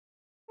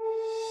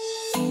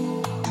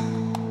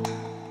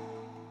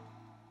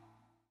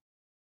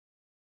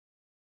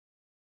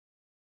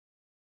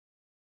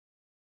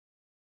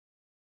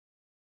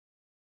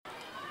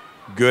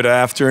Good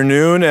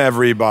afternoon,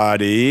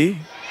 everybody.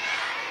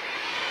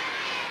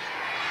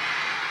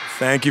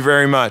 Thank you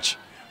very much.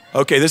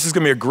 Okay, this is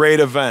going to be a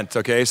great event,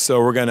 okay?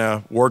 So we're going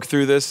to work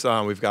through this.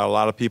 We've got a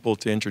lot of people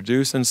to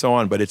introduce and so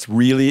on, but it's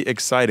really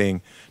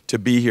exciting to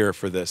be here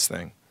for this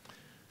thing.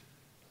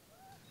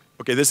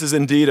 Okay, this is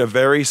indeed a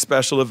very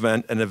special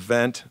event, an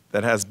event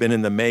that has been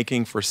in the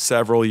making for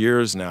several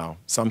years now.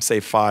 Some say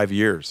 5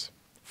 years.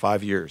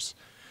 5 years.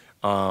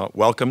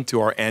 Welcome to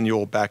our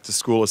annual Back to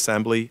School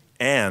Assembly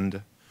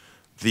and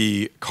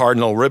the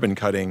Cardinal ribbon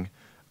cutting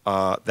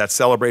that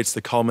celebrates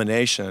the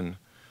culmination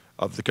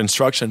of the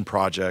construction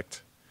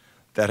project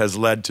that has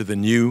led to the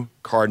new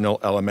Cardinal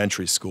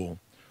Elementary School,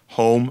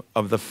 home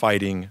of the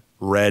Fighting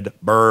Red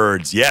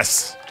Birds.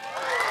 Yes!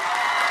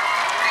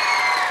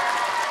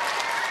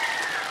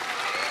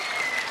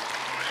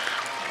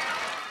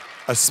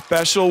 A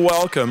special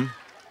welcome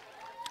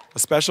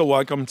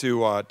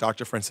to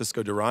Dr.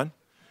 Francisco Duran,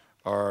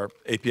 our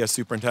APS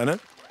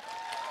superintendent.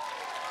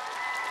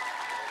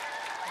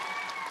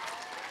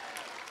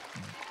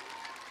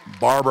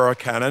 Barbara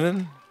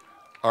Cannon,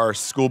 our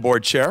school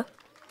board chair.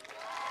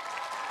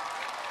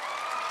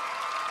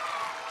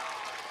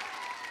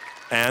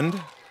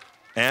 And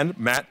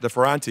Matt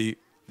DeFerranti,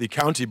 the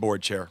county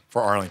board chair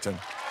for Arlington.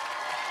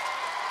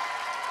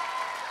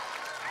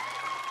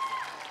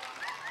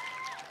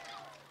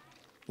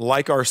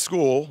 Like our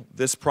school,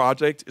 this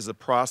project is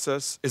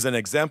an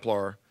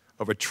exemplar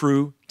of a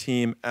true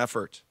team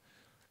effort.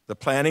 The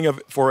planning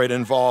for it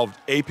involved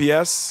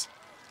APS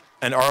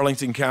and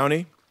Arlington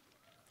County.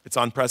 It's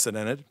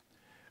unprecedented.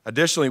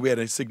 Additionally, we had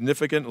a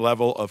significant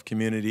level of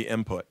community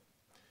input.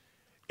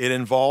 It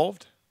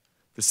involved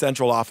the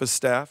central office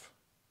staff,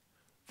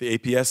 the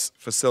APS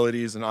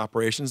Facilities and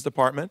Operations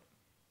Department,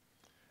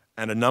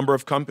 and a number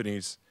of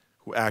companies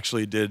who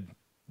actually did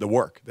the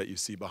work that you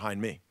see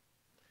behind me.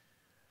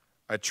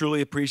 I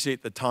truly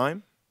appreciate the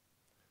time,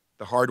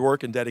 the hard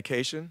work and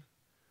dedication,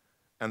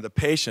 and the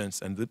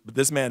patience, and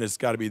this man has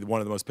got to be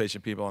one of the most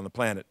patient people on the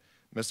planet.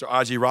 Mr.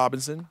 Aji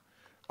Robinson,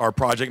 our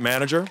project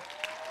manager.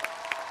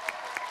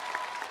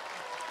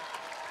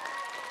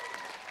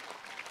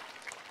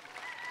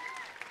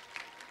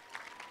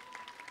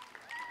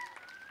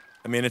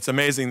 I mean, it's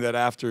amazing that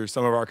after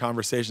some of our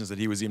conversations that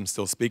he was even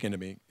still speaking to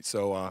me,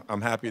 so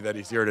I'm happy that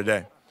he's here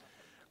today.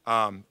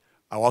 I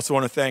also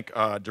want to thank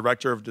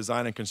Director of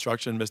Design and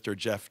Construction, Mr.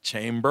 Jeff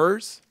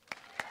Chambers.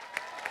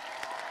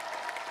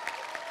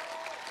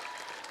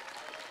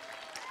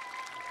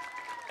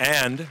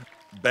 And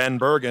Ben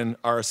Bergen,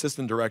 our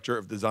Assistant Director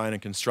of Design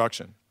and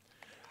Construction.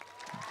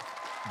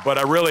 But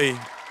I really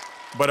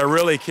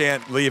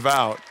can't leave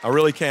out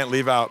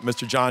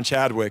Mr. John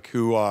Chadwick,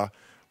 who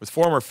was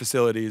former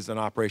Facilities and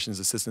Operations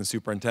Assistant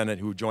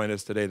Superintendent, who joined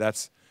us today.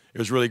 It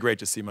was really great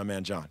to see my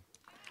man John.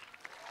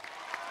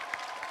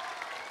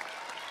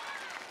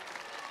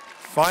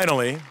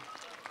 Finally,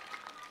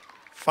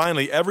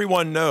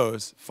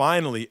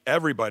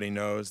 everybody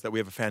knows that we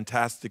have a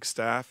fantastic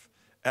staff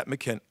at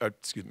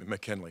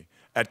McKinley,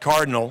 at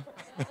Cardinal.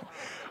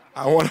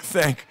 I want to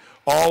thank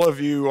all of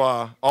you,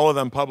 all of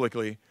them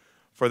publicly,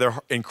 for their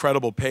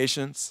incredible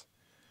patience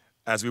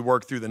as we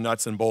work through the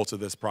nuts and bolts of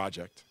this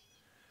project.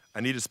 I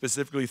need to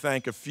specifically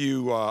thank a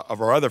few of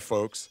our other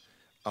folks,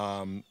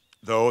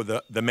 though,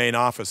 the main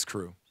office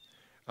crew.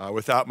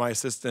 Without my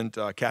assistant,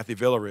 Kathy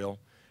Villarreal,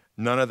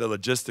 none of the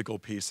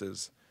logistical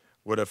pieces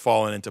would have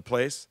fallen into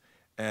place.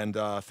 And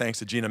thanks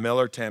to Gina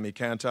Miller, Tammy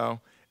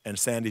Cantow, and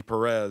Sandy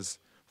Perez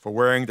for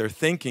wearing their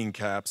thinking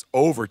caps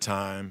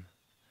overtime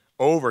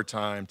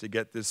to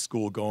get this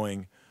school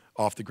going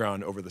off the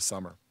ground over the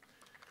summer.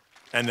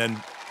 And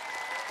then,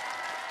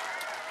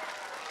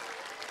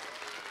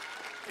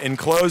 in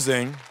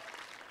closing,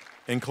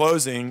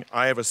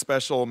 I have a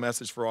special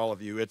message for all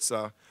of you. It's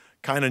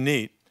kind of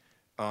neat,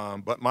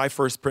 but my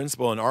first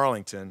principal in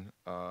Arlington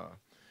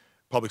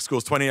Public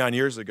Schools 29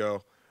 years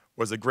ago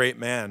was a great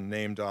man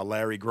named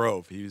Larry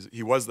Grove.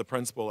 He was the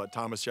principal at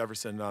Thomas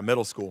Jefferson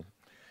Middle School,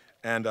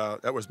 and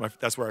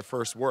that's where I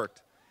first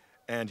worked.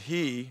 And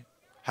he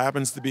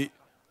happened to be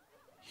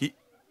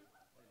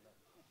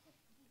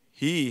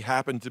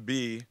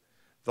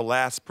the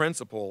last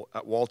principal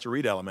at Walter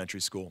Reed Elementary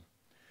School,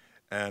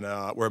 and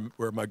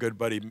where my good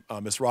buddy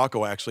Miss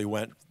Rocco actually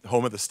went,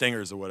 home of the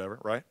Stingers or whatever,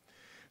 right?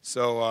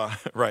 So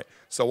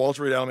So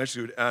Walter Reed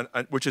Elementary School,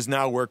 which is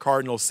now where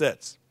Cardinal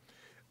sits.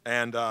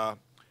 And I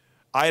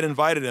had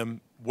invited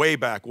him way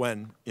back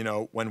when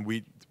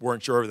we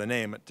weren't sure of the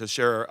name, to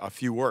share a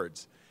few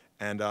words.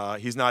 And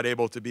he's not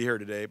able to be here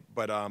today,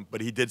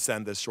 but he did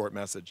send this short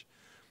message.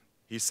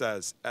 He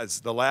says, as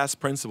the last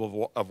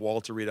principal of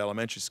Walter Reed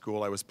Elementary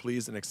School, I was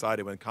pleased and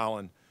excited when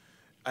Colin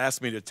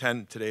asked me to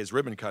attend today's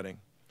ribbon cutting.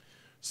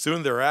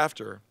 Soon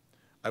thereafter,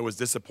 I was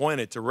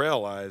disappointed to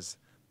realize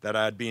that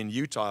I'd be in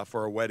Utah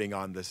for a wedding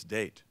on this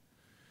date.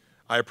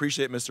 I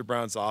appreciate Mr.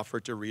 Brown's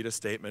offer to read a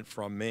statement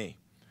from me.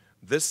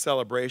 This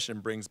celebration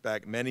brings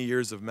back many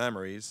years of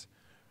memories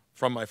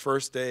from my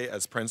first day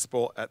as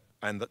principal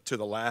to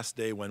the last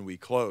day when we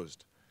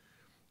closed.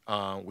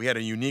 We had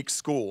a unique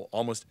school.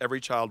 Almost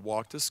every child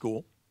walked to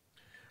school.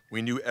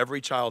 We knew every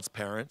child's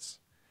parents,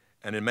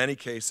 and in many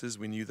cases,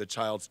 we knew the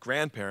child's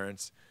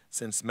grandparents,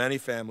 since many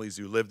families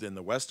who lived in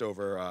the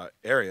Westover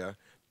area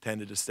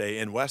tended to stay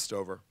in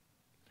Westover.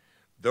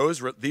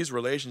 These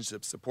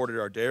relationships supported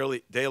our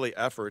daily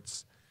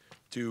efforts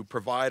to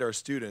provide our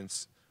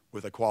students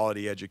with a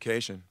quality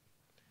education.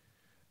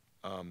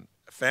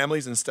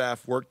 Families and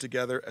staff worked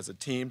together as a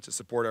team to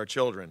support our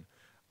children.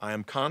 I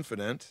am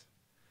confident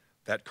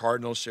that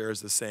Cardinal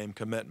shares the same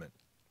commitment.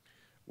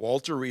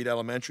 Walter Reed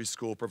Elementary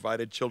School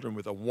provided children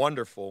with a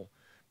wonderful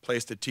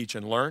place to teach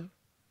and learn.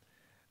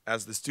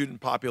 As the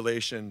student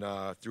population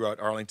throughout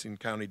Arlington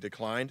County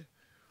declined,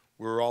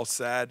 we were all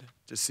sad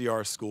to see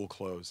our school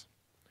close.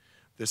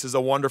 This is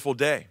a wonderful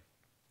day.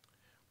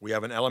 We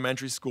have an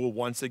elementary school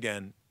once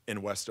again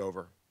in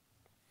Westover.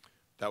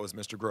 That was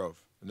Mr.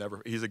 Grove.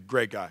 He's a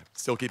great guy.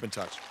 Still keep in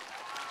touch.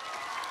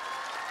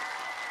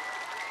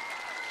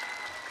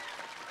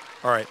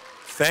 All right.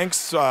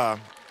 Thanks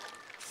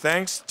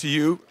to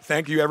you.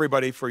 Thank you,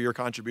 everybody, for your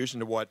contribution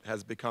to what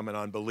has become an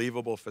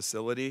unbelievable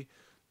facility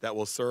that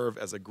will serve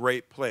as a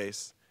great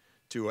place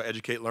to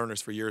educate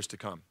learners for years to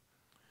come.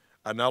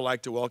 I'd now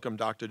like to welcome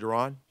Dr.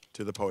 Duran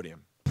to the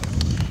podium.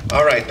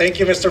 All right. Thank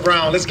you, Mr.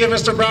 Brown. Let's give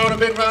Mr. Brown a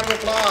big round of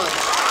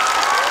applause.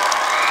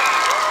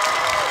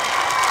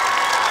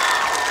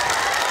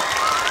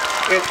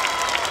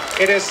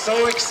 It is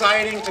so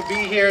exciting to be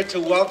here to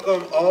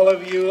welcome all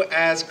of you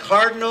as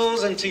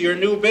Cardinals into your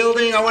new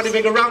building. I want to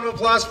give a round of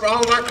applause for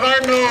all of our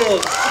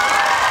Cardinals.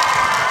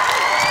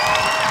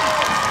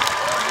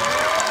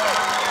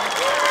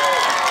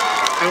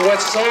 And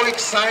what's so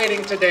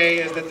exciting today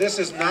is that this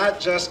is not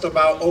just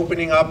about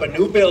opening up a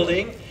new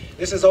building.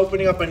 This is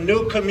opening up a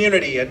new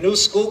community, a new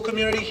school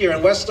community here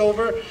in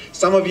Westover.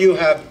 Some of you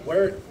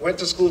went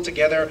to school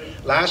together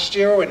last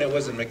year when it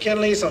was in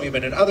McKinley. Some of you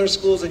have been in other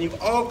schools, and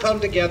you've all come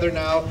together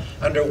now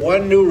under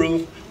one new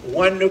roof,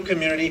 one new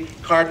community,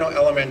 Cardinal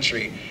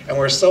Elementary. And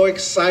we're so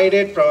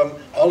excited from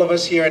all of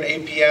us here at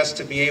APS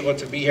to be able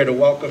to be here to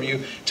welcome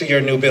you to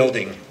your new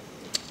building.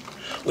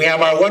 We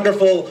have our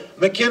wonderful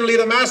McKinley,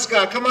 the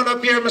mascot. Come on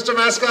up here, Mr.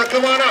 Mascot.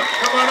 Come on up.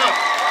 Come on up.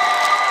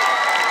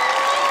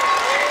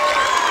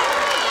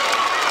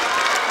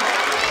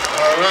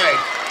 All right.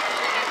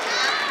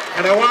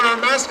 And I want our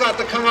mascot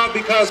to come up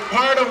because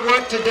part of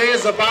what today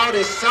is about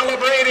is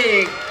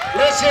celebrating.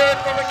 Let's hear it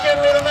for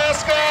McKinley, the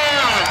mascot.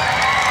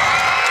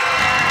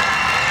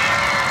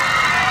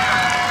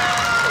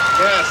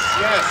 Yes,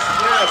 yes,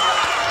 yes.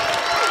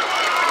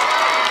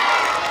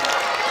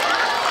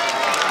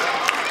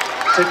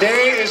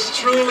 Today is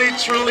truly,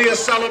 truly a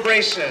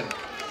celebration.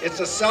 It's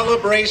a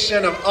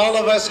celebration of all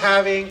of us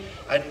having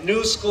a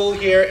new school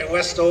here in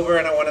Westover,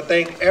 and I want to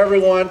thank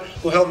everyone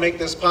who helped make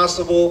this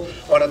possible.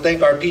 I want to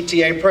thank our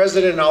PTA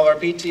president and all our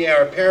PTA,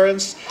 our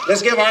parents.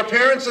 Let's give our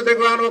parents a big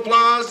round of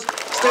applause.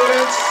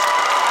 Students.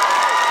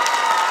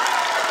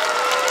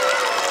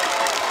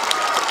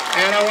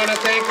 And I want to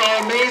thank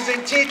our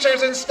amazing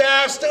teachers and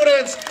staff.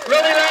 Students,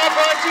 really loud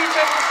for our teachers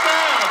and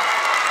staff.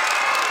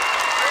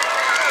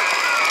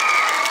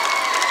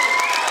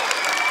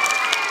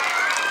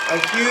 A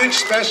huge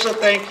special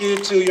thank you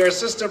to your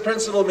assistant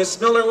principal, Miss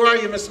Miller. Where are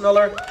you, Miss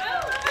Miller?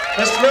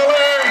 Miss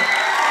Miller!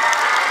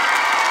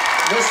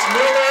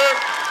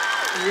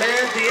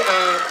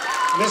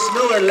 Miss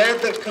Miller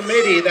led the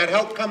committee that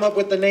helped come up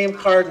with the name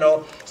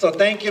Cardinal. So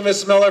thank you,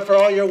 Miss Miller, for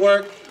all your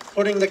work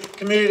putting the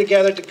community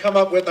together to come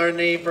up with our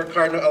name for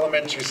Cardinal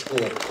Elementary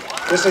School.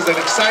 This is an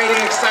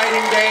exciting,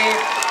 exciting day.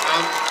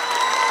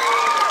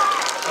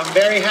 I'm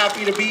very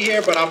happy to be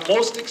here, but I'm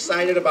most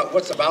excited about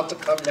what's about to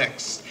come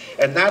next.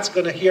 And that's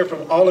going to hear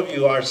from all of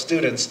you, our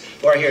students,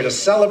 who are here to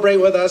celebrate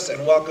with us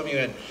and welcome you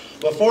in.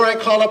 Before I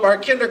call up our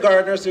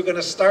kindergartners who are going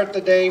to start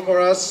the day for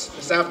us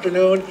this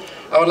afternoon,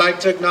 I would like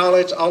to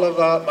acknowledge all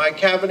of my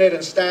cabinet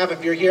and staff.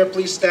 If you're here,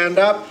 please stand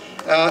up.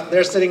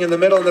 They're sitting in the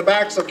middle and the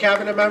back, so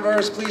cabinet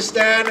members, please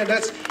stand. And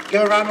let's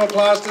give a round of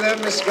applause to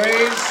them. Ms.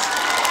 Graves,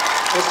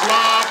 Ms.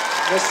 Locke,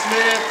 Ms.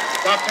 Smith,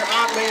 Dr.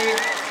 Otley,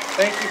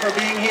 thank you for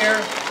being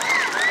here.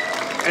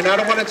 And I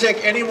don't want to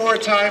take any more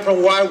time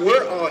from why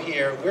we're all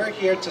here. We're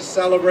here to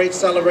celebrate,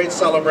 celebrate,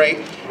 celebrate.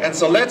 And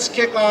so let's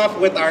kick off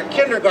with our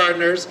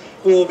kindergartners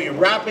who will be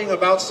rapping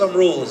about some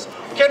rules.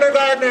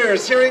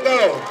 Kindergartners, here we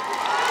go.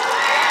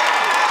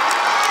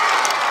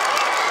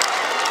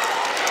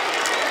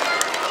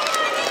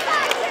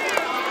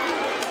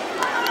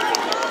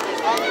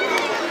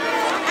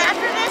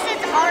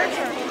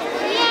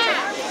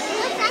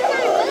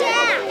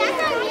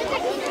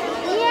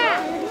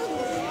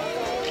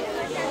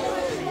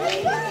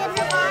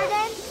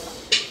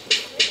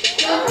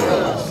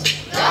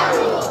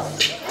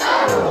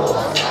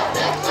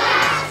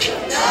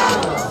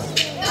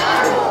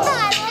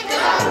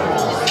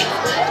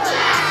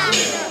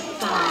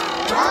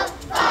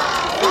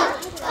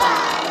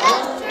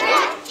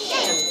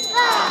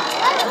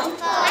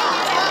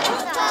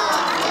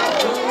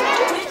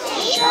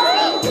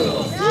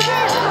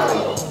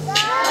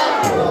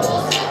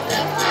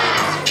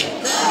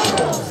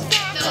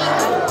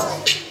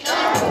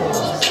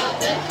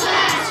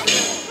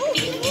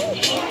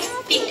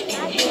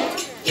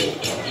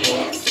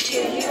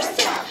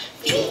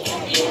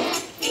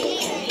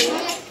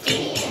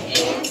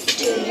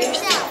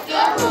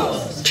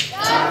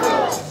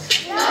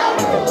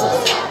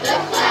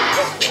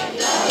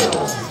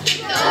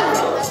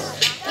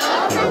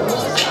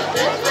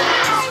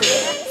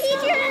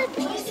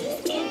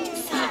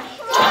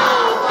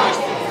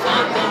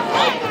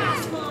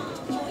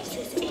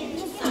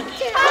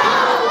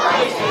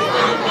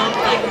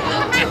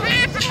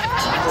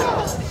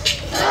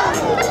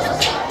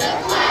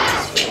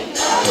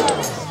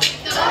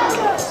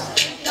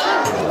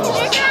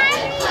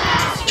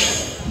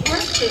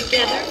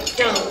 together,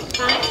 don't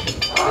fight,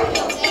 or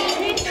you'll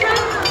get in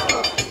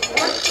trouble.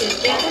 Work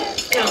together,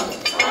 don't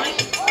fight,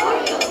 or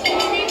you'll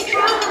get in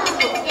trouble.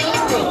 The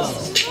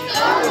rules,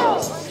 the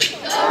rules,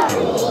 the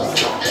rules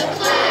of the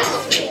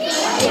classroom. The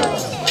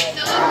rules,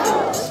 the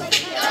rules,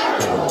 the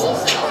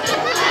rules of the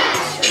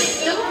classroom.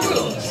 The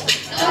rules,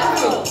 the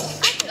rules,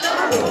 the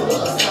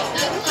rules of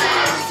the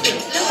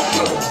classroom. The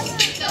rules,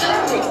 the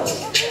rules,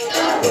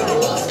 the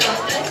rules of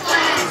the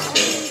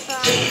classroom.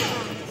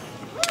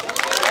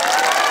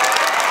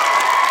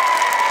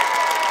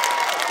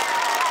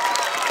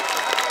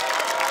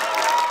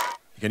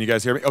 Can you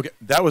guys hear me? Okay,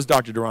 that was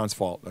Dr. Duran's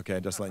fault.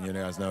 Okay, just letting you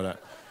guys know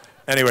that.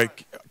 Anyway,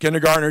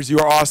 kindergartners, you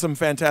are awesome,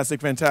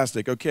 fantastic,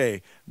 fantastic.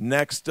 Okay,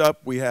 next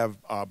up we have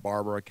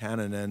Barbara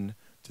Cannon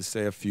to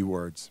say a few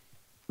words.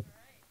 All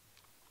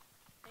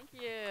right.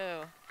 Thank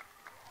you.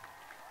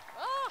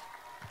 Oh.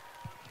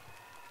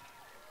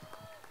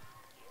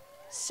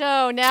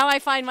 So now I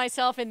find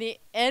myself in the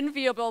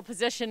enviable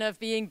position of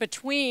being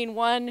between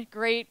one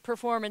great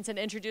performance and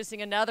introducing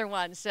another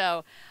one.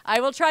 So I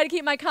will try to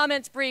keep my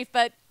comments brief,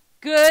 but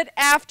good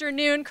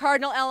afternoon,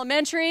 Cardinal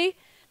Elementary,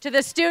 to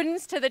the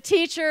students, to the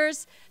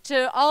teachers,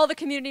 to all the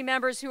community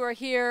members who are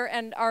here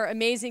and our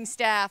amazing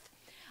staff.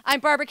 I'm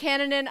Barbara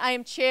Cannon. I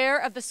am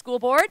chair of the school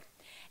board,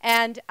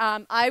 and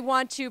I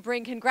want to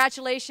bring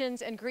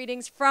congratulations and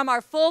greetings from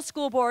our full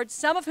school board,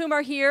 some of whom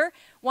are here.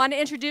 Want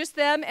to introduce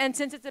them, and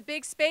since it's a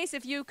big space,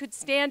 if you could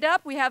stand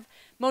up, we have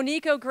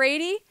Monique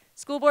O'Grady,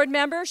 school board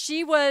member.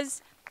 She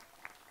was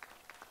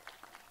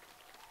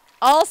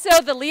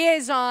also the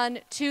liaison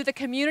to the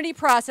community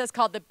process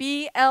called the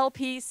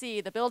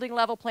BLPC, the Building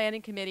Level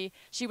Planning Committee.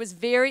 She was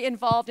very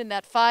involved in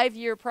that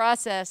 5-year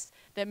process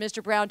that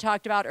Mr. Brown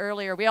talked about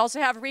earlier. We also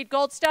have Reed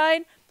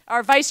Goldstein,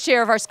 our vice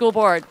chair of our school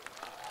board.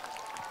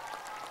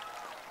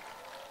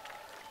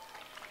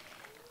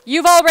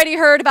 You've already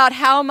heard about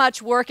how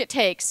much work it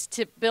takes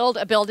to build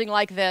a building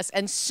like this,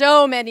 and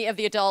so many of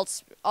the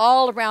adults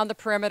all around the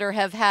perimeter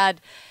have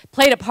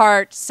played a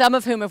part, some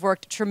of whom have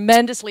worked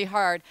tremendously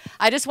hard.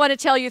 I just want to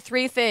tell you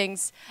 3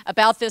 things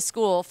about this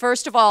school.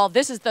 First of all,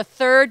 this is the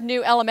 3rd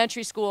new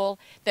elementary school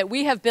that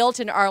we have built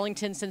in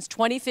Arlington since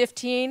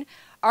 2015.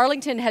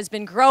 Arlington has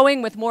been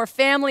growing with more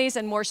families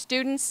and more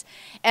students,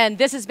 and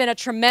this has been a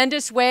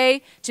tremendous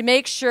way to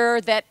make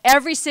sure that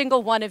every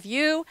single one of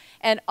you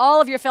and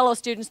all of your fellow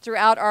students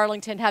throughout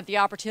Arlington have the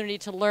opportunity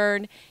to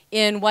learn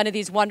in one of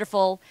these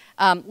wonderful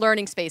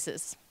learning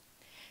spaces.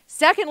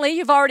 Secondly,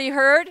 you've already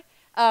heard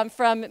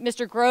from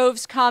Mr.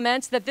 Grove's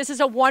comments that this is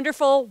a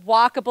wonderful,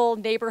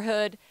 walkable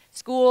neighborhood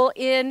school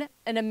in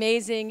an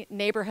amazing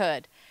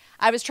neighborhood.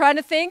 I was trying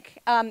to think,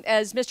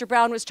 as Mr.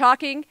 Brown was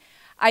talking,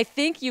 I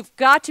think you've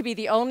got to be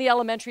the only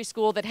elementary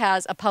school that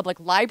has a public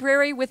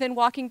library within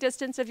walking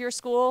distance of your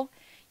school.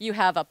 You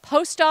have a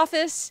post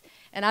office,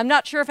 and I'm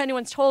not sure if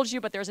anyone's told you,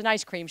 but there's an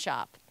ice cream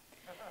shop.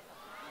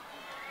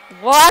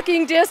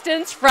 Walking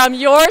distance from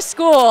your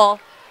school.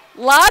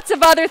 Lots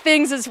of other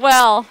things as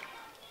well.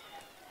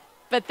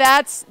 But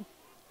that's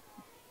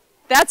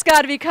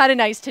got to be kind of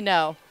nice to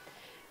know.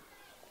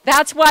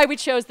 That's why we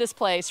chose this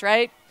place,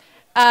 right?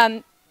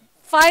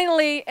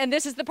 Finally, and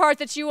this is the part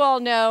that you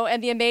all know,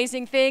 and the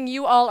amazing thing,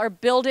 you all are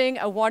building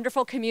a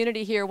wonderful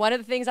community here. One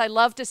of the things I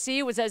love to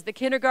see was as the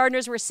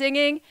kindergartners were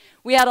singing,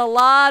 we had a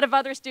lot of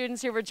other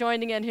students who were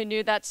joining in who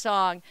knew that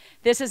song.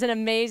 This is an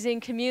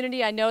amazing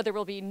community. I know there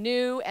will be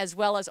new as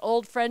well as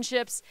old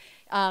friendships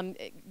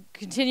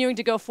continuing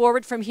to go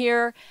forward from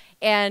here.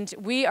 And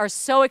we are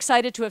so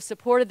excited to have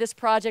supported this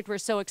project. We're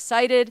so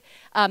excited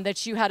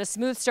that you had a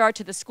smooth start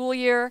to the school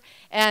year.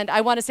 And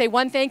I want to say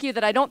one thank you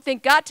that I don't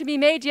think got to be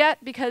made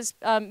yet because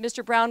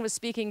Mr. Brown was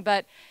speaking,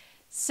 but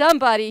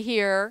somebody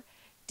here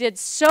did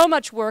so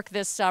much work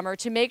this summer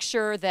to make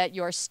sure that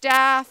your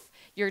staff,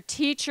 your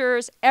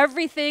teachers,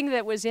 everything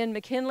that was in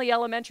McKinley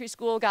Elementary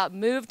School got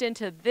moved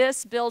into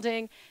this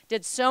building,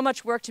 did so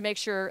much work to make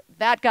sure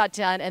that got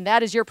done, and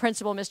that is your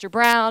principal, Mr.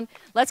 Brown.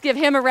 Let's give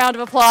him a round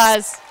of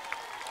applause.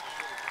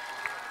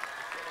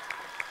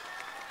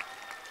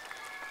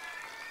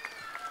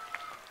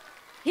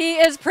 He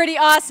is pretty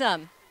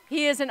awesome.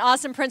 He is an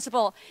awesome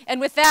principal. And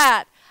with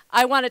that,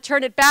 I want to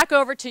turn it back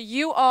over to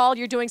you all.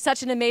 You're doing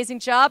such an amazing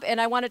job, and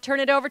I want to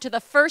turn it over to the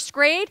first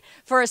grade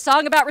for a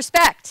song about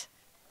respect.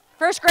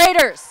 First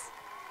graders.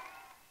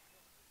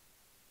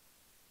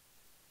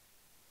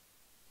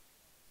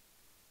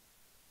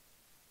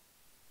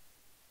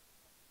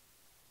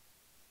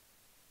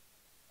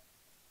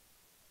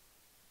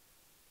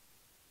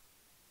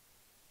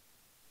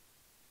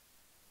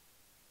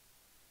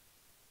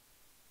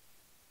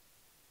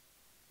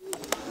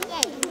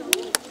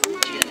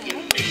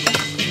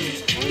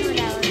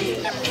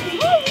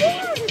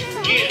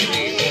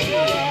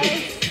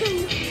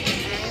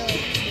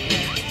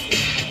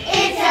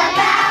 It's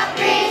about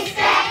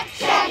respect.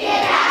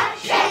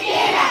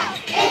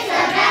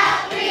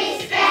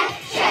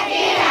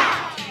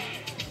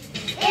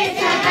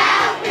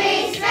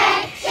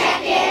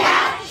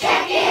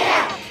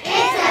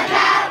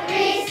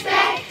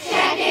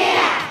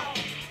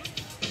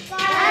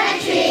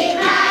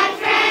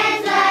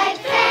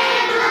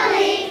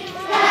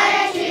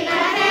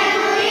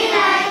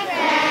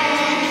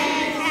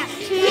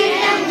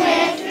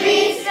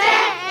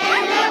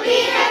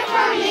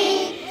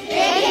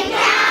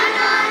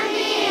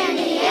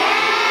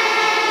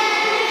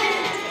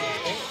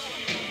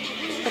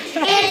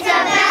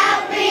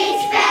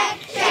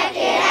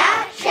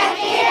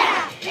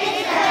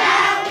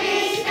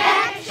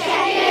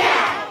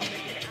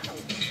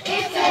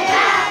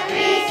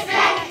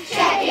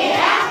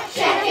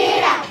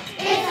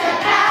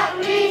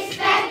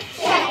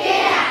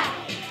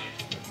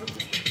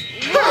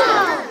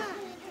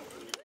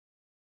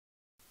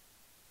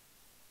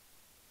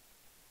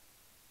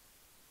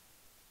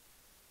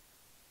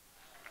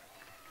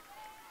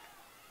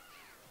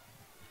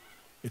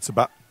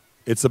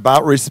 It's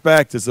about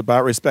respect. It's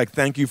about respect.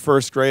 Thank you,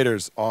 first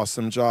graders.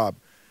 Awesome job.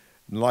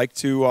 I'd like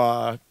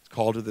to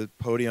call to the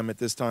podium at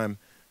this time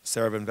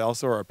Sarah Van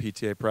Velser, our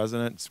PTA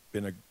president. It's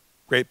been a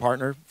great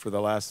partner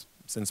for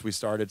since we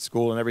started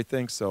school and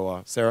everything.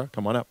 So, Sarah,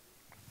 come on up.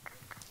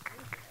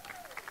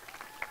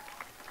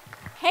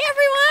 Hey,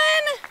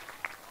 everyone.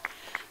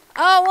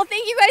 Oh, well,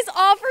 thank you guys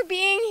all for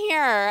being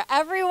here.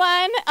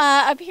 Everyone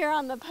up here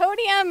on the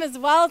podium, as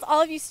well as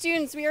all of you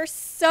students, we are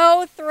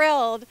so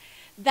thrilled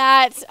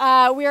that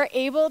we are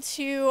able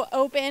to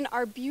open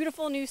our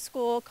beautiful new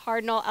school,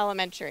 Cardinal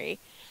Elementary.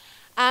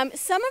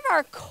 Some of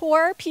our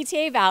core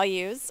PTA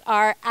values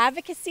are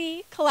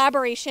advocacy,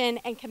 collaboration,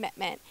 and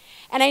commitment.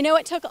 And I know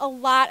it took a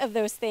lot of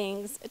those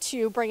things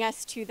to bring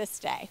us to this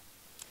day.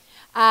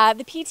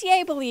 The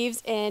PTA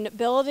believes in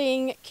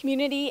building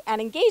community and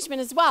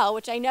engagement as well,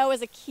 which I know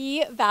is a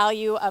key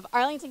value of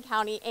Arlington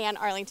County and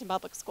Arlington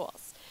Public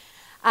Schools.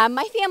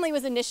 My family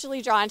was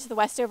initially drawn to the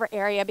Westover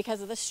area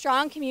because of the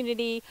strong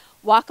community,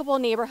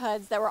 walkable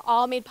neighborhoods that were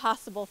all made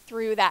possible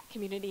through that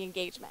community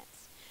engagement.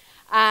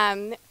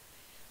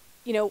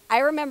 You know, I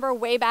remember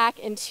way back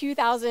in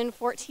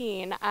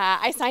 2014,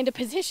 I signed a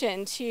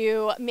petition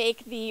to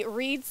make the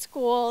Reed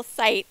School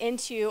site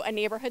into a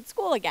neighborhood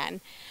school again.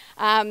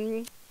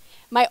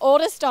 My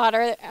oldest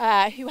daughter,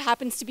 who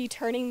happens to be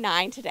turning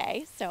 9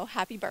 today, so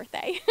happy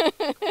birthday,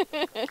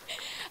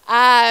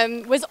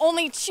 was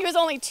only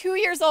 2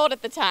 years old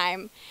at the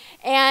time,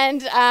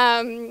 and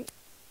a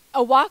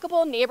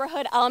walkable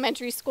neighborhood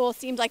elementary school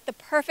seemed like the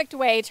perfect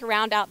way to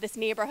round out this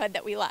neighborhood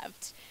that we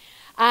loved.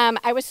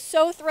 I was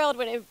so thrilled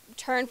when it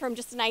turned from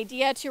just an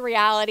idea to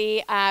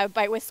reality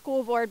with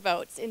school board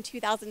votes in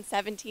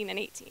 2017 and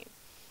 18.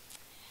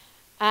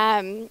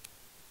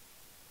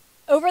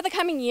 Over the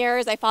coming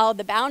years, I followed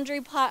the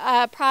boundary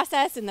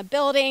process and the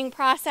building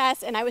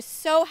process, and I was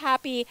so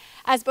happy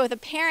as both a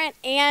parent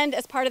and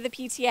as part of the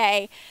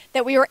PTA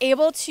that we were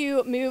able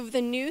to move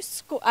the new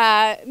school,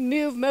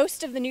 move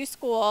most of the new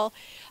school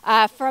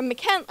from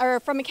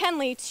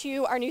McKinley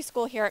to our new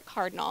school here at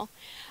Cardinal,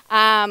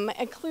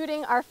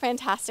 including our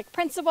fantastic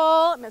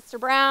principal, Mr.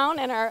 Brown,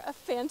 and our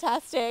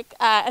fantastic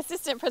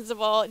assistant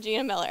principal,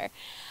 Gina Miller.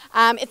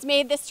 It's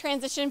made this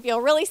transition feel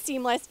really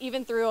seamless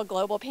even through a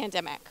global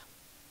pandemic.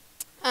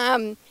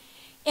 In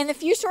the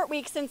few short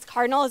weeks since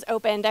Cardinal has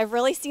opened, I've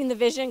really seen the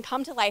vision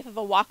come to life of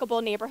a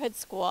walkable neighborhood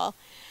school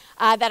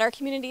that our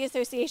community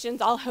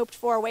associations all hoped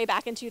for way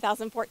back in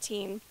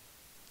 2014.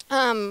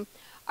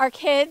 Our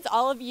kids,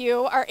 all of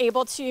you, are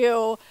able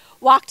to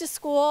walk to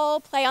school,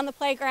 play on the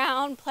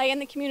playground, play in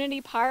the community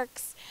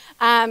parks,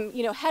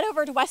 you know, head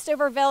over to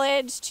Westover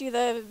Village, to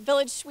the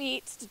Village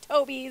Suites, to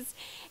Toby's,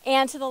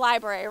 and to the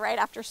library right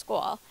after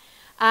school.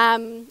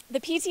 The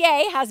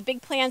PTA has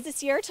big plans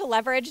this year to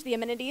leverage the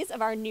amenities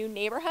of our new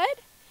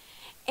neighborhood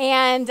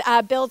and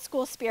build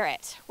school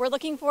spirit. We're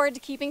looking forward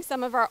to keeping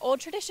some of our old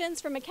traditions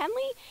from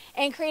McKinley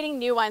and creating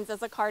new ones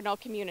as a Cardinal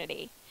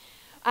community.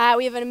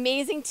 We have an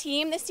amazing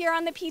team this year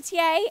on the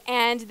PTA,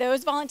 and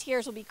those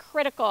volunteers will be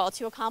critical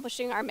to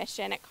accomplishing our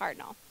mission at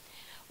Cardinal.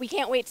 We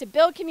can't wait to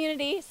build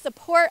community,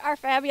 support our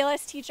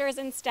fabulous teachers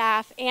and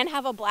staff, and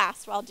have a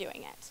blast while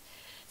doing it.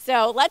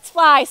 So let's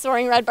fly,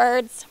 soaring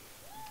redbirds.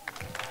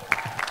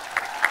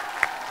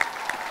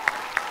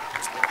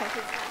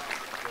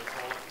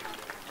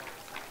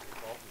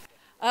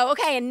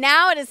 Okay, and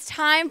now it is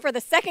time for the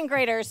second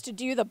graders to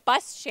do the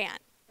bus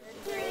chant.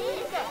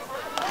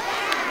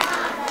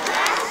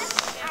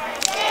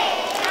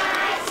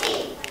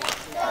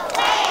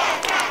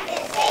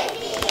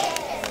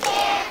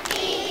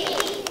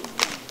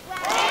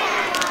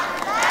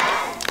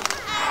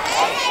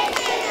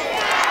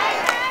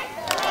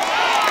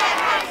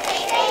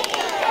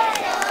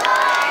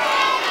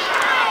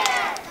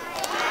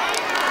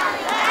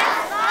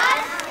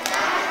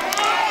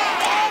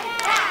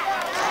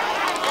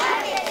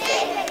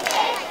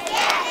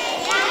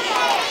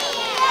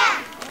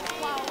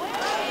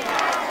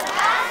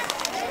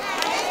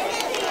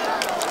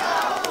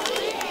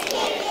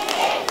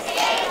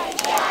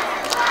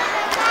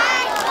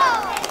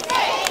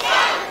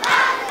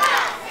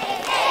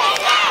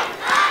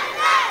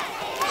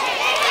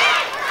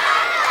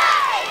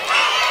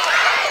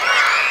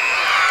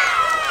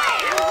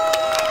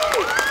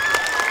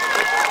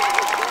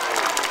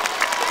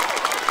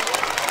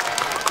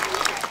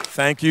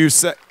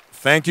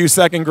 Thank you,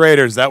 second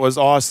graders. That was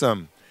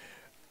awesome.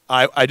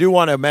 I do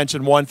want to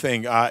mention one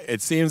thing.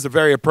 It seems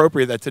very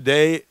appropriate that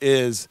today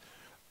is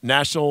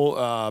National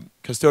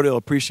Custodial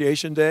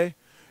Appreciation Day,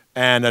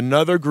 and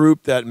another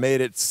group that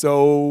made it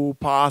so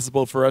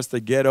possible for us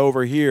to get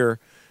over here,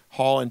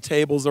 hauling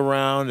tables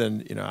around,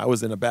 and you know, I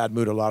was in a bad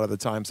mood a lot of the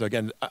time. So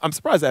again, I'm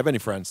surprised I have any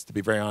friends, to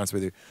be very honest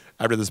with you,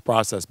 after this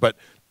process. But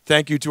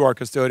thank you to our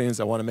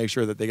custodians. I want to make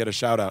sure that they get a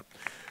shout out.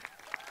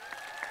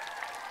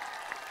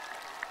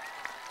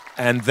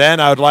 And then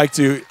I'd like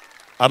to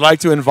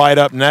invite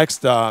up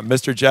next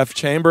Mr. Jeff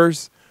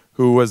Chambers,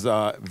 who was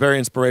very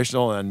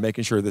inspirational in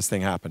making sure this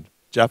thing happened.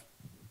 Jeff?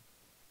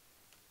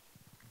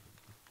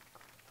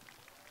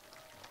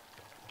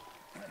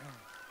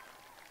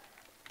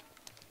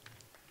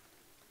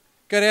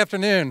 Good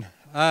afternoon.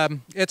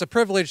 It's a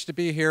privilege to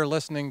be here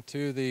listening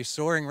to the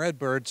soaring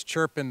redbirds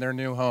chirp in their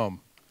new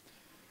home.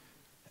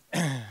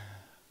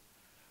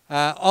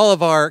 All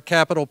of our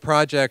capital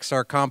projects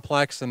are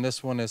complex, and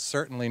this one is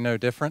certainly no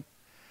different.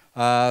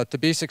 To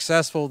be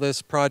successful,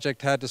 this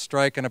project had to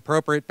strike an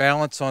appropriate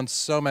balance on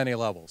so many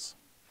levels.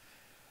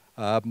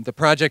 The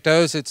project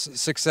owes its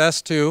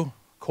success to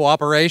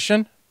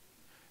cooperation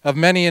of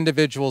many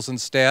individuals and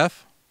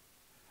staff,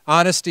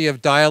 honesty of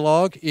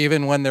dialogue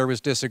even when there was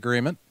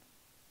disagreement,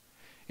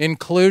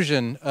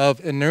 inclusion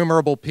of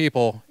innumerable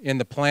people in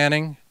the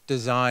planning,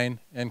 design,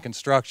 and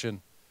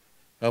construction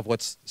of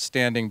what's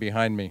standing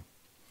behind me.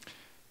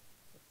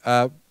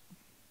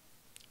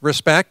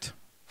 Respect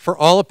for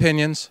all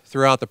opinions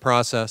throughout the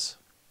process.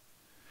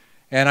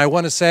 And I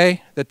want to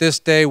say that this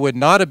day would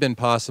not have been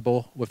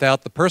possible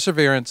without the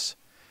perseverance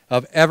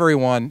of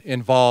everyone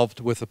involved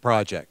with the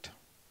project.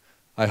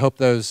 I hope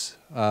those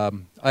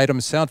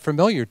items sound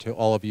familiar to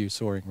all of you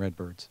soaring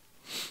redbirds.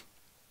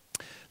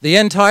 The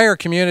entire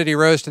community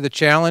rose to the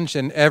challenge,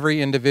 and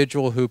every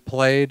individual who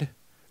played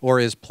or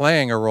is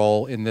playing a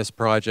role in this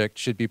project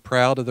should be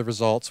proud of the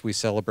results we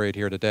celebrate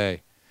here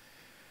today.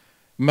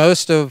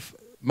 Most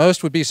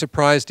would be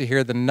surprised to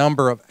hear the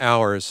number of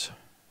hours,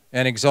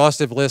 an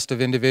exhaustive list of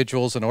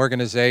individuals and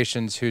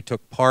organizations who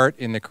took part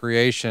in the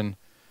creation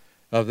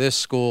of this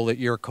school that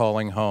you're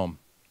calling home.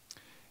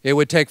 It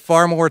would take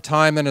far more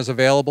time than is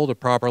available to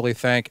properly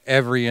thank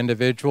every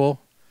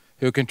individual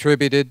who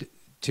contributed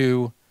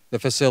to the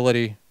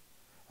facility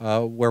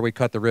where we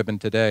cut the ribbon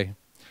today.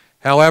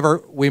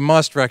 However, we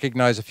must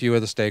recognize a few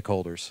of the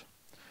stakeholders.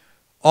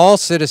 All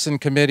citizen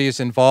committees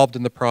involved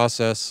in the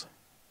process,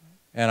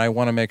 and I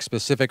want to make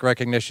specific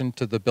recognition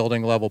to the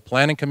Building Level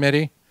Planning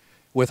Committee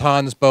with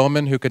Hans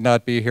Bowman, who could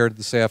not be here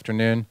this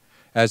afternoon,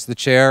 as the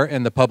chair,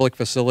 and the Public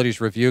Facilities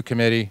Review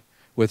Committee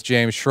with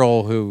James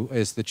Schroll, who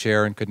is the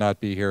chair and could not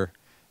be here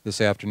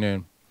this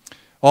afternoon.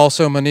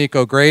 Also Monique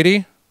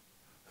O'Grady,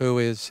 who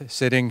is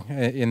sitting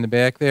in the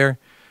back there,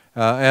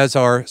 as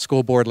our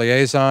school board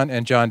liaison,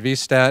 and John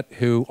Vistat,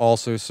 who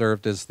also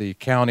served as the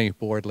county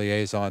board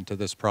liaison to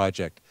this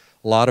project.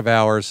 A lot of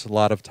hours, a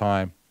lot of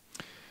time.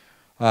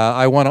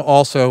 I want to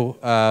also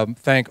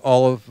thank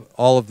all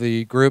of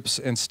the groups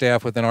and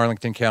staff within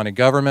Arlington County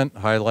government,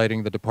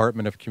 highlighting the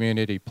Department of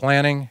Community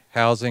Planning,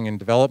 Housing and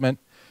Development,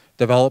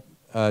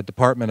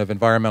 Department of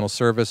Environmental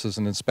Services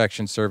and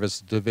Inspection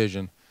Service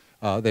Division.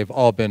 They've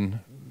all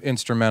been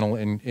instrumental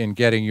in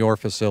getting your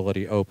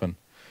facility open.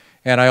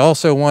 And I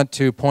also want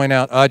to point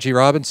out Aji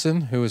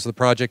Robinson, who is the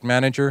project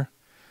manager,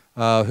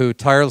 who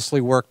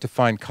tirelessly worked to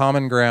find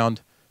common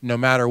ground no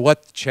matter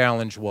what the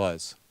challenge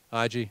was.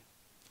 Aji.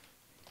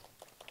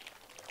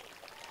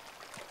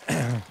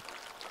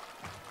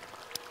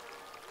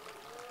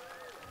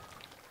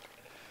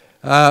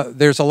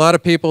 There's a lot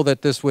of people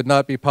that this would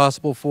not be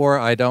possible for.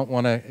 I don't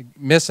want to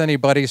miss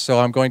anybody, so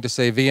I'm going to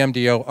say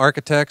VMDO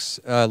Architects,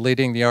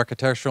 leading the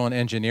architectural and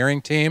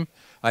engineering team.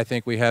 I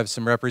think we have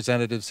some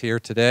representatives here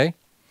today.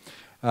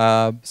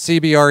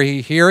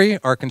 CBRE Heary,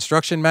 our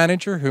construction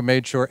manager, who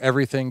made sure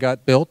everything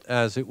got built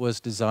as it was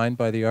designed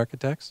by the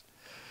architects.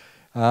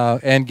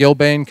 And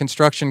Gilbane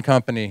Construction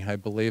Company. I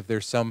believe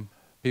there's some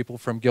people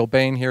from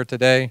Gilbane here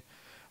today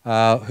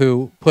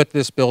who put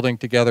this building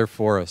together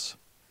for us.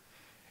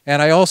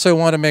 And I also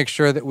want to make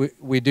sure that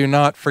we do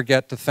not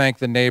forget to thank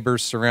the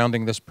neighbors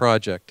surrounding this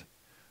project.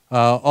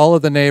 All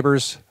of the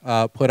neighbors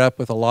put up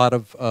with a lot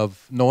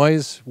of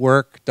noise,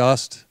 work,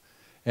 dust,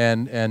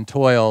 and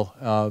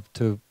toil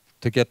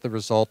to get the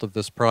result of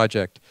this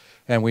project.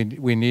 And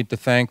we need to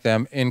thank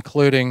them,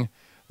 including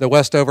the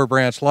Westover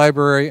Branch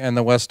Library and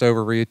the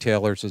Westover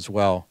retailers as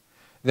well.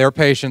 Their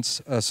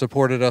patience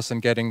supported us in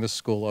getting this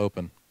school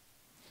open.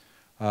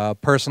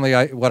 Personally,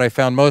 what I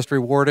found most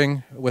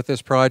rewarding with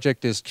this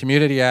project is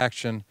community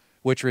action,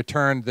 which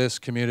returned this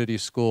community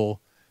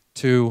school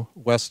to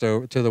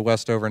the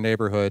Westover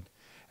neighborhood,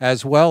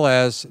 as well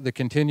as the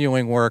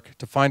continuing work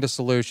to find a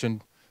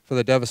solution for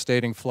the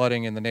devastating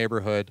flooding in the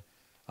neighborhood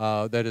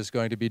that is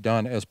going to be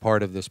done as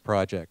part of this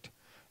project,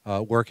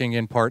 working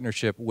in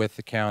partnership with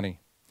the county.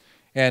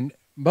 And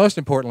most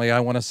importantly, I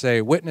want to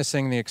say,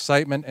 witnessing the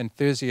excitement and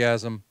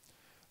enthusiasm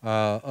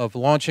of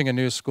launching a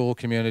new school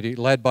community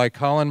led by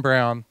Colin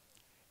Brown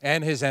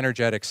and his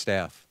energetic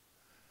staff.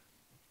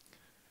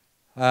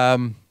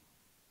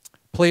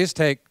 Please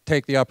take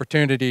the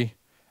opportunity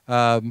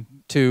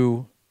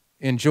to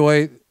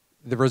enjoy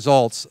the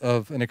results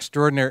of an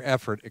extraordinary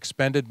effort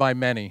expended by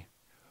many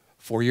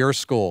for your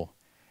school.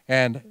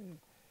 And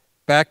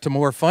back to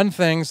more fun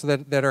things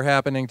that are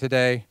happening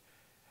today,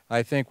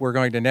 I think we're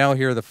going to now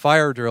hear the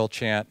fire drill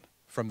chant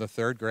from the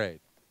 3rd grade.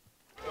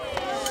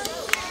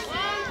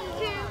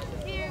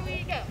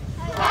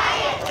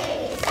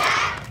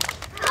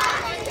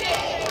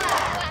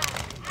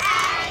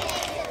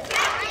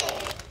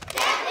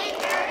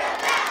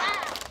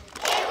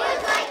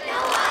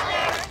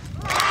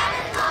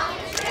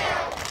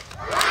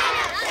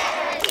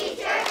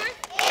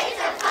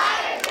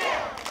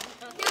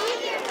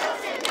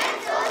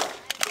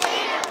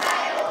 Stand up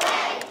right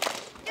away.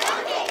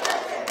 Don't get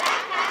close to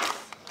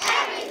backpacks.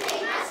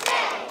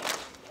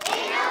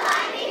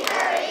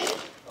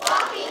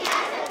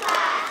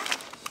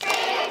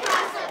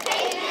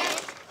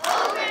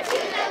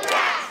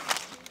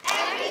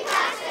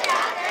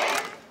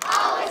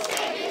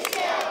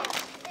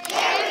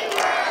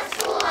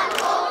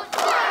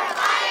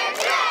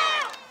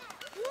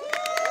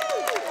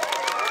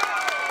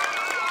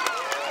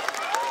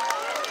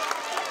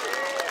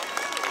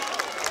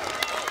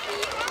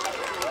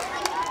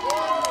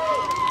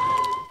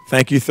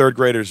 Thank you, third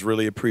graders.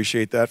 Really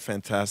appreciate that.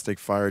 Fantastic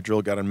fire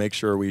drill. Got to make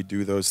sure we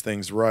do those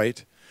things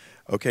right.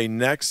 Okay,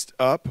 next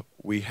up,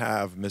 we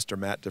have Mr.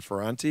 Matt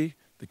DeFerranti,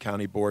 the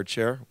County Board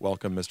Chair.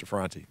 Welcome, Mr.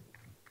 Ferranti.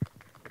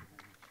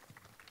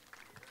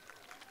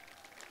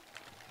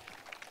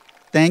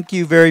 Thank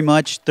you very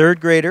much,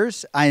 third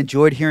graders. I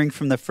enjoyed hearing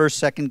from the first,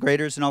 second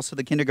graders, and also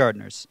the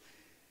kindergartners.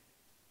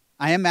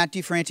 I am Matt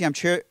DeFerranti. I'm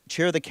chair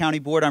of the County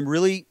Board. I'm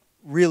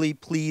really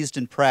pleased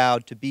and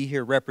proud to be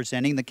here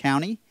representing the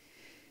county.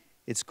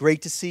 It's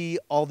great to see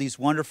all these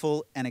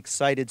wonderful and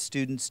excited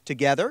students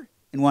together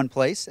in one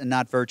place and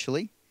not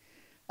virtually.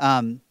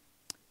 I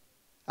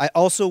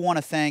also want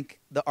to thank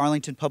the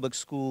Arlington Public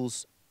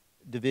Schools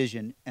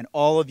Division and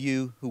all of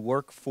you who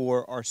work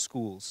for our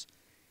schools.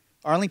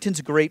 Arlington's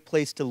a great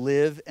place to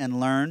live and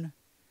learn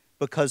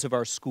because of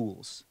our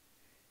schools.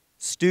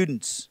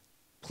 Students,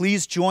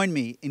 please join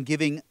me in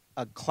giving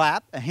a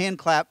hand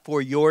clap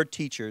for your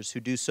teachers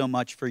who do so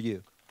much for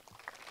you.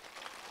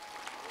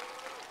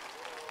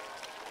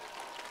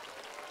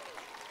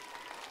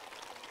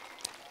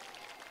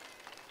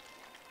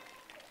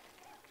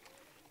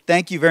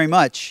 Thank you very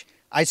much.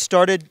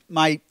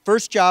 My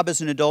first job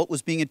as an adult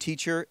was being a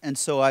teacher, and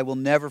so I will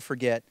never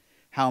forget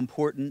how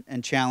important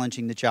and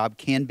challenging the job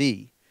can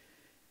be.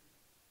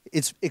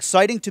 It's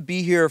exciting to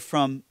be here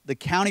from the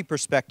county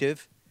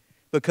perspective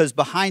because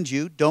behind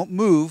you, don't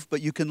move,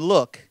 but you can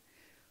look.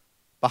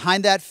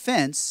 Behind that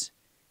fence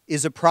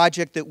is a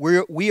project that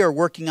we are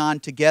working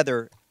on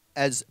together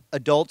as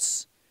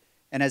adults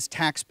and as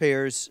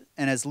taxpayers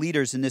and as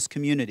leaders in this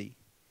community.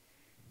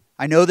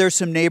 I know there's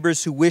some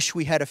neighbors who wish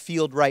we had a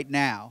field right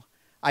now.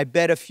 I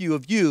bet a few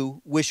of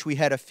you wish we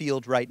had a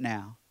field right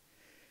now.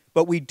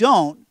 But we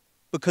don't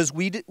because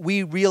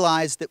we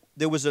realized that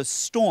there was a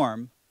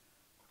storm,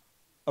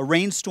 a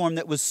rainstorm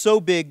that was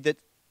so big that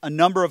a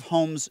number of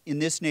homes in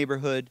this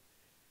neighborhood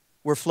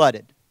were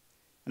flooded.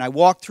 And I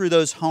walked through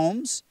those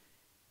homes,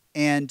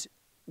 and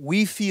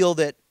we feel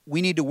that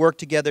we need to work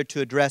together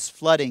to address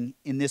flooding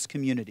in this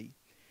community.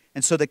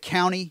 And so the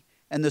county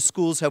and the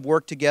schools have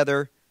worked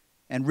together,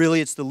 and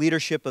really it's the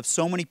leadership of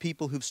so many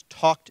people who've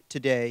talked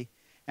today,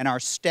 and our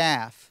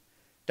staff,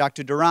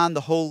 Dr. Duran,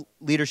 the whole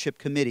leadership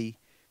committee,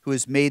 who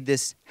has made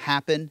this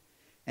happen.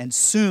 And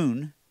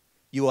soon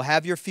you will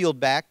have your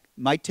field back.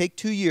 Might take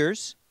 2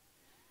 years,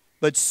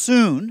 but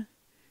soon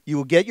you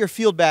will get your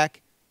field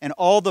back, and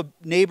all the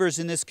neighbors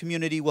in this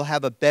community will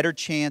have a better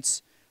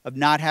chance of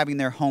not having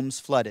their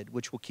homes flooded,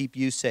 which will keep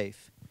you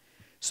safe.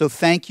 So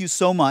thank you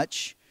so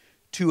much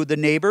to the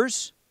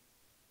neighbors.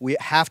 We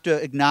have to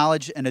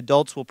acknowledge, and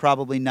adults will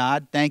probably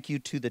nod, thank you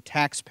to the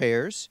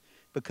taxpayers,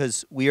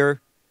 because we are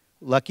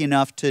lucky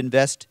enough to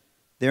invest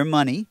their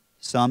money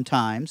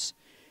sometimes.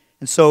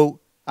 And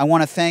so I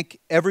want to thank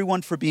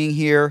everyone for being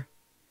here.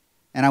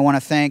 And I want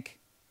to thank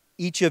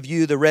each of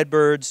you, the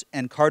Redbirds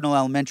and Cardinal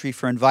Elementary,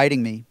 for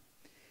inviting me.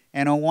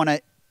 And I want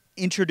to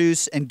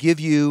introduce and give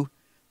you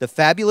the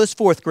fabulous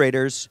fourth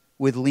graders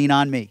with Lean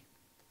On Me.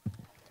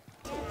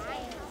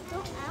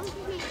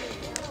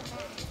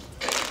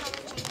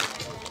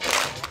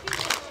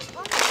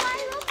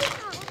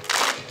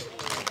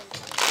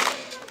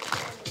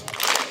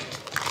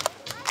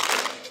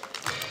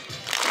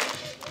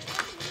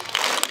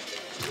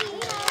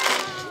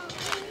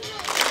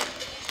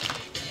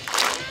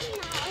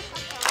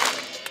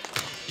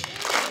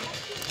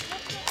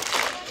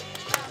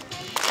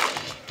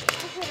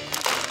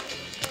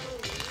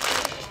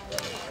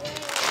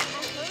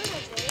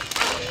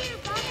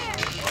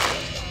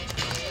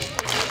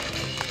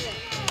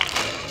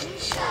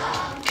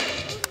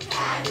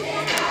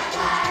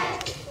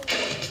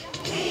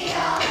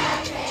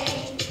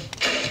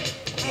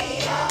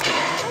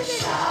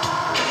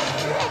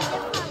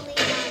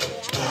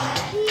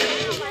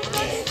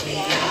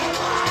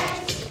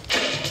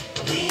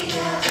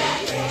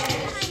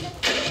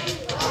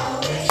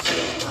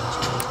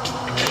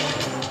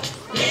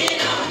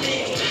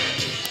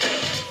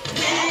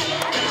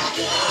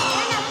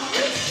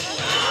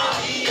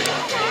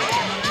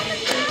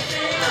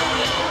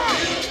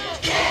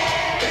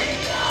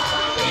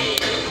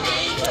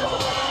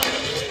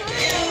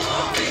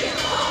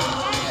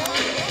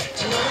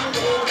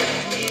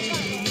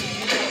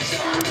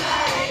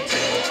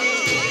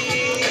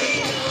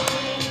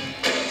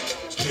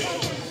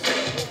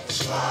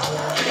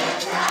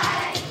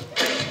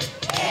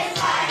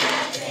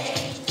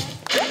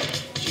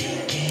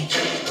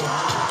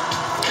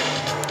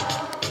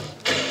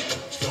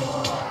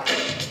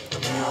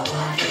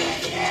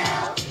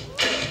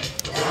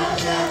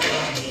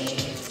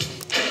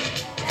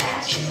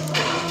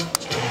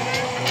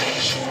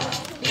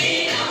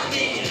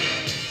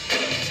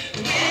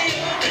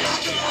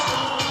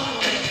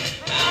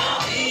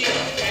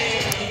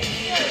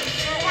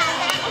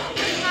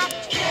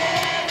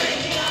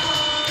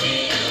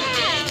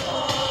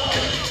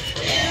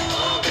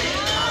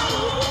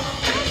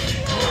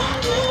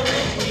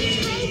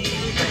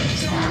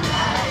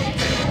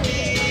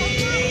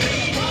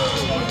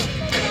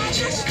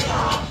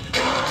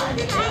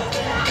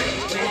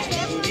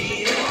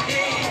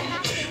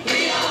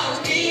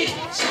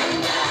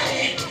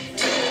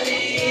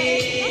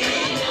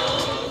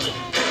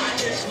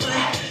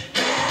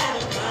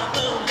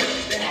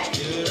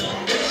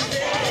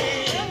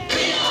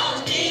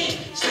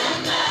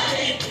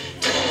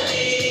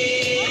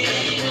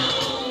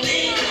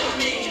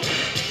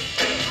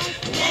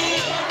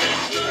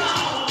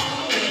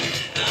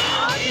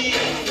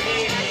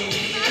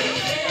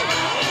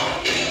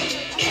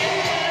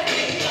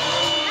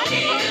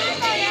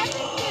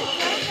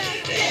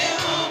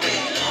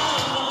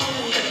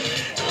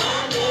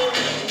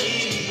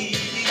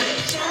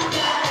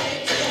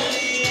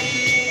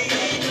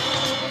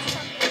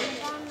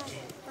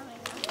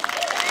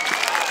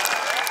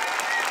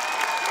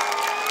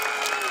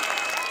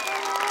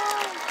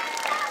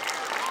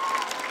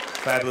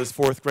 Fabulous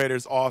fourth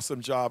graders,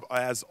 awesome job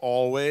as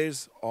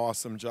always.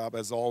 Awesome job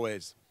as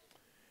always.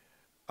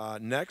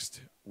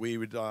 Next,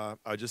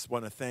 I just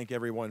want to thank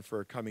everyone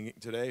for coming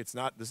today. This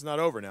is not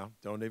over now.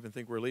 Don't even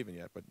think we're leaving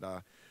yet, but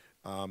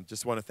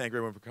just want to thank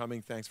everyone for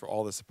coming. Thanks for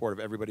all the support of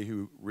everybody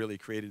who really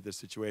created this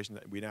situation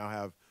that we now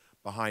have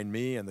behind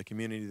me and the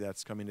community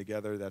that's coming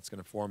together that's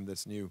going to form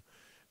this new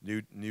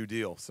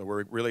deal. So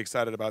we're really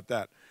excited about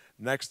that.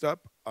 Next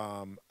up,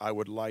 I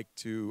would like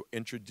to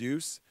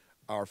introduce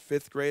our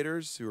fifth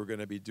graders who are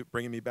going to be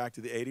bringing me back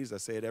to the 80s. I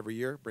say it every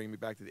year, bringing me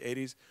back to the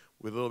 80s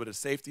with a little bit of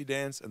safety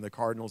dance and the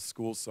Cardinal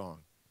school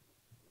song.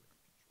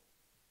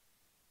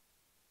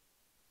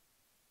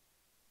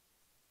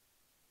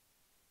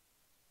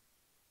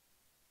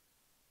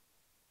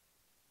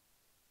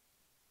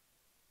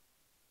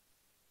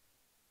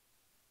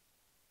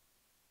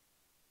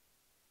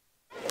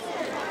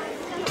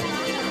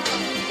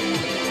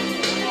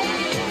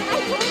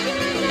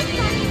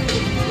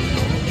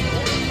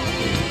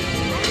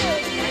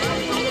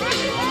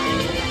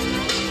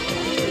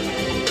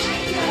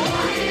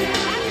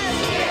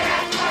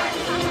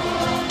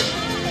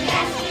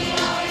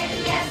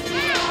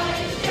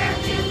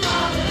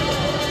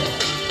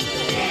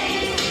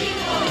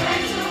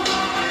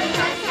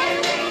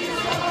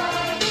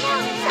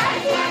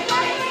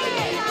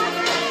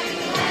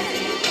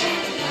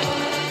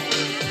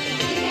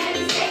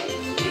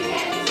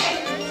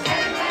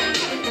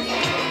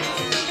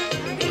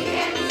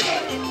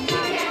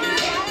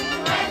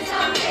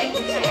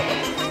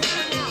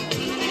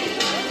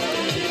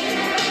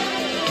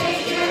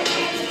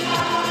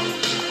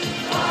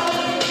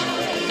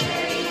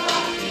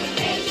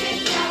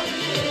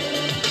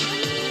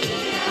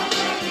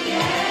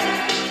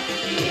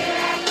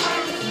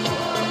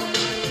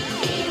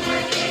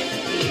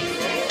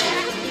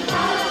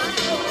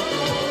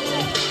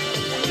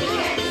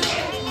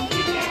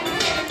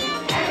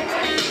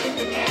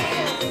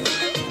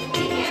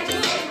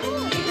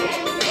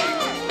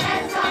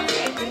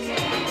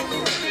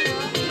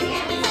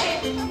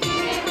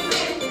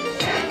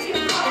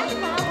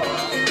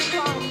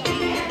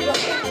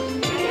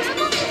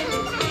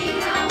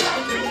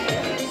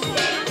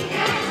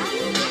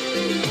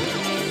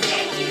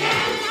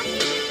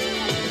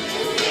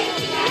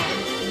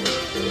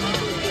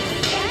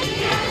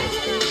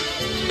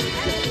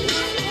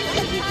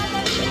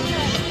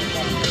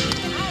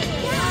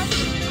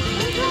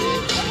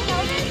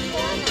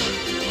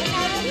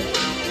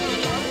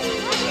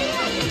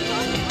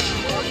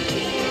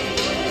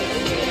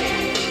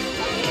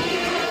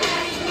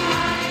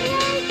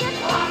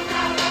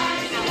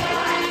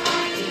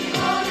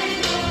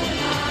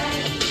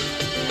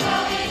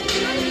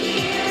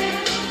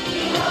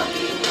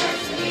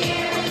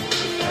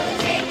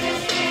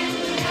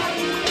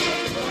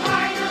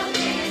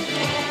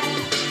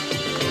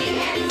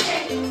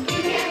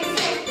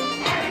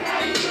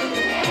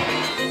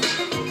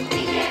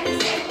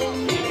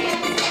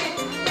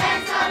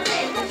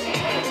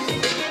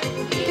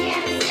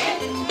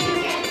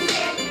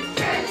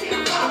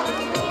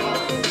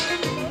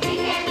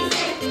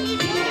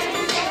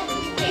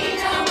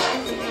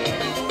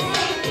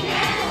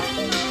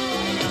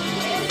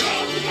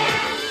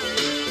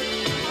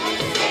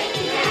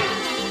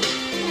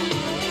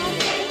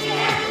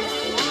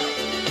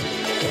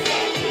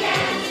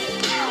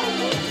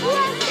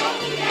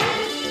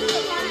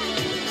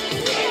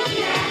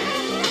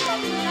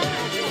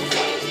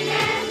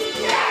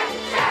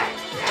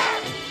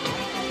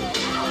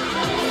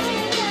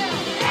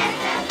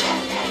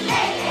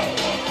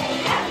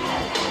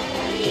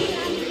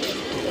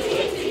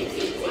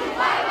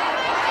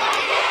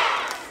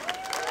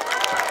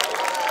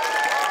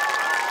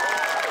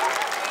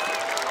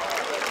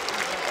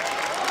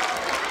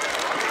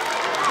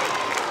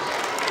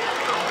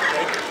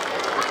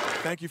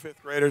 Thank you,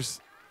 fifth graders.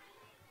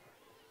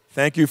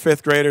 Thank you,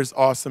 fifth graders.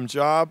 Awesome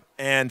job.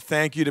 And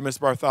thank you to Ms.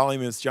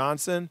 Bartholomew, Ms.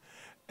 Johnson.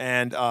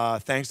 And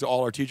thanks to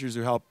all our teachers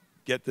who helped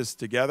get this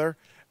together.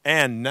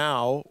 And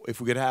now,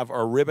 if we could have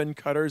our ribbon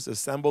cutters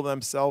assemble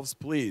themselves,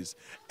 please.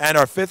 And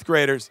our fifth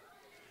graders,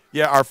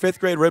 our fifth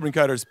grade ribbon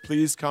cutters,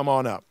 please come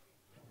on up.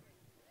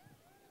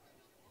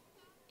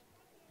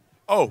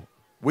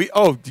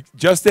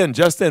 Just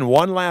in,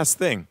 one last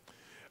thing.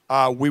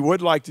 We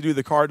would like to do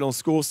the Cardinal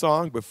school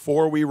song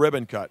before we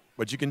ribbon cut,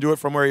 but you can do it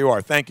from where you are.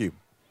 Thank you.